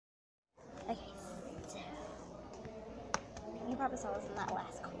probably saw this in that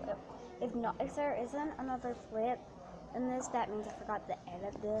last clip. If not, if there isn't another clip in this, that means I forgot to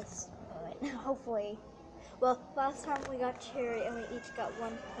edit this. But hopefully. Well, last time we got cherry and we each got 1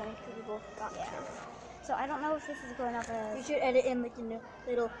 point because we both got Yeah. cherry. So I don't know if this is going up as. You should edit in like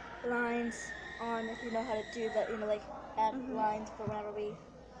little lines on if you know how to do that. Like add lines for whenever we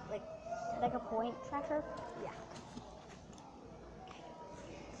Like a point tracker. Yeah.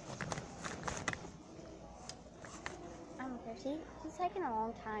 Okay, he's taking a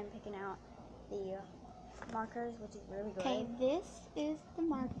long time picking out the markers, which is really good. Okay, this is the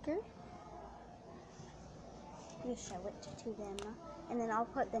marker. You show it to them, and then I'll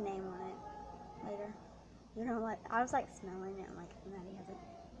put the name on it later. You know what? I was like smelling it, and like Maddie has it.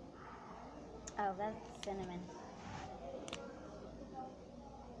 Oh, that's cinnamon.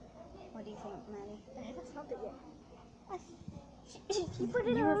 What do you think, Maddie? I haven't smelled it yet. She put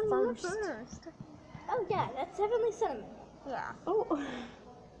it You were on first. Oh yeah, that's definitely cinnamon. Yeah. Oh,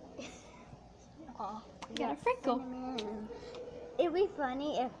 Oh, got a freckle. cinnamon. It'd be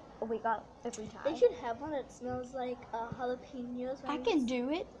funny if we tie. They should have one that smells like jalapenos. I can do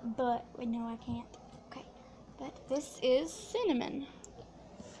it, but wait, no, I can't. Okay, but this is cinnamon.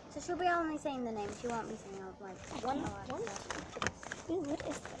 So she'll be only saying the name. She won't be saying like One. a lot of stuff. Ooh, what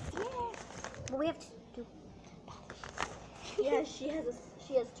is this? Yeah. But we have to do. Yeah, she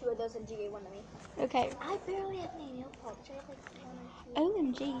has 2 of those and she gave 1 to me. Okay, I barely have any nail polish. I have like 1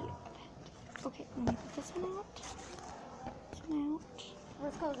 or 2. OMG. Okay, let me put this one out. This one out.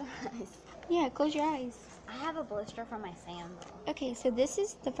 Let's close our eyes. Yeah, close your eyes. I have a blister from my sand. Okay, so this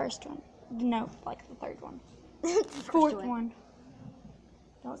is the first one. No, like the third one. The first Fourth one.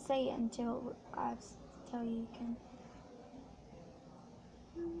 Don't say it until I tell you can.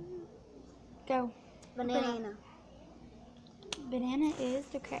 Go. Banana. Banana is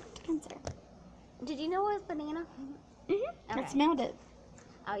the correct answer. Did you know it was banana? I Okay. smelled it.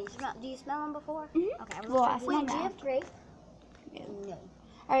 Oh, you smell? Do you smell them before? Mhm. Okay. Well, I Wait, smelled Do you that. have grape? no.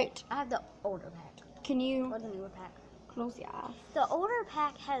 All right, I have the older pack can you or the newer pack. close your eyes? The older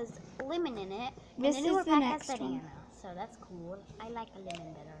pack has lemon in it, This and is the newer the pack next has one. banana. So that's cool. I like the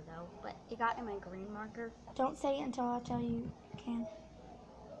lemon better though, but it got in my green marker. Don't say it until I tell you can.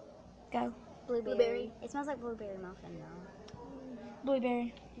 Go. Blueberry. It smells like blueberry muffin though.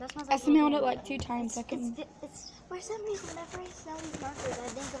 Blueberry. That smells I like smelled it blueberry like 2 muffin. times. I can. It's For some reason, whenever I smell these markers, I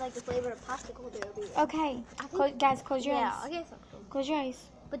think of like the flavor of popsicle derby. Okay, guys, close your yeah. eyes. Okay, so cool. Close your eyes.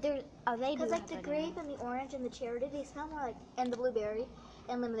 But they do Because like have the banana. grape and the orange and the cherry, they smell more like, and the blueberry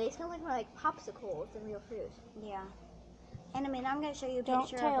and lemon, they smell like more like popsicles than real fruit. Yeah. In a minute, I'm gonna show you a Don't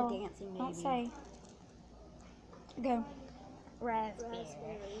picture tell. of the dancing baby. Don't say. Go. Raspberry.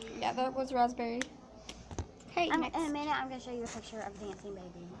 Yeah, that was raspberry. Okay, In next. a minute, I'm gonna show you a picture of the dancing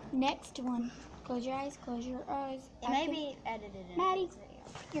baby. Next one. Close your eyes. Close your eyes. It may be edited in Maddie. this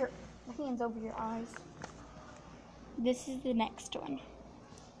video. Put your hands over your eyes. This is the next one.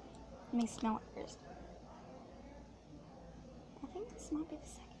 Let me smell it first. I think this might be the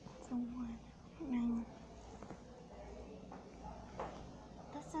second one. I don't know.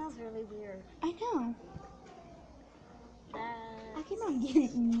 That sounds really weird. I know. I That's... keep on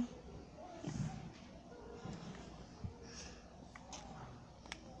getting.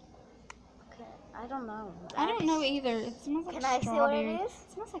 Okay, I don't know. I don't know either. It smells like Can I see what strawberry. it is?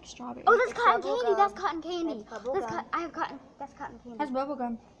 It smells like strawberry. Oh, that's It's cotton bubble candy. gum. That's cotton candy. That's bubble That's gum. I have cotton. That's cotton candy. That's bubble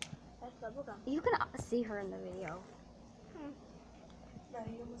gum. That's bubblegum. You can see her in the video. Are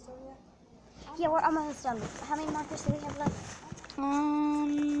you almost done yet? Yeah, we're almost done. How many markers do we have left?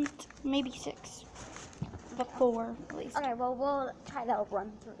 Maybe 6. But 4 at least. Okay, well, we'll try to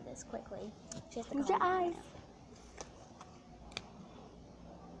run through this quickly. Just to Close your calm eyes. down.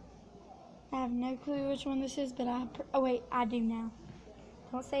 I have no clue which one this is, but oh wait, I do now.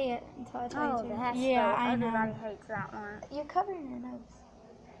 Don't say it until I tell Oh, you to. that's Yeah, I everybody know. hates that one. You're covering your nose.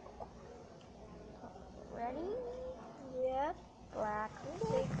 Ready? Yeah. Black.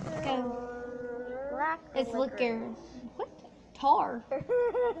 Go. Black. It's liquor. What? Tar.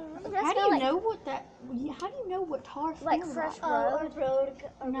 How do you know what that? How do you know what tar smells Like fresh like? road.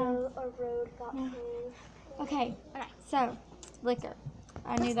 No. A road got No. paved. Okay. Okay. So, liquor.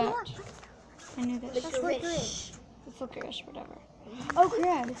 I knew that. I knew that. That's licorice. It's licorice, whatever. Oh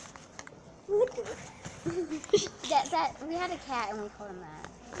crap! That we had a cat and we called him that.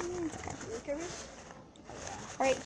 Licorice? All right.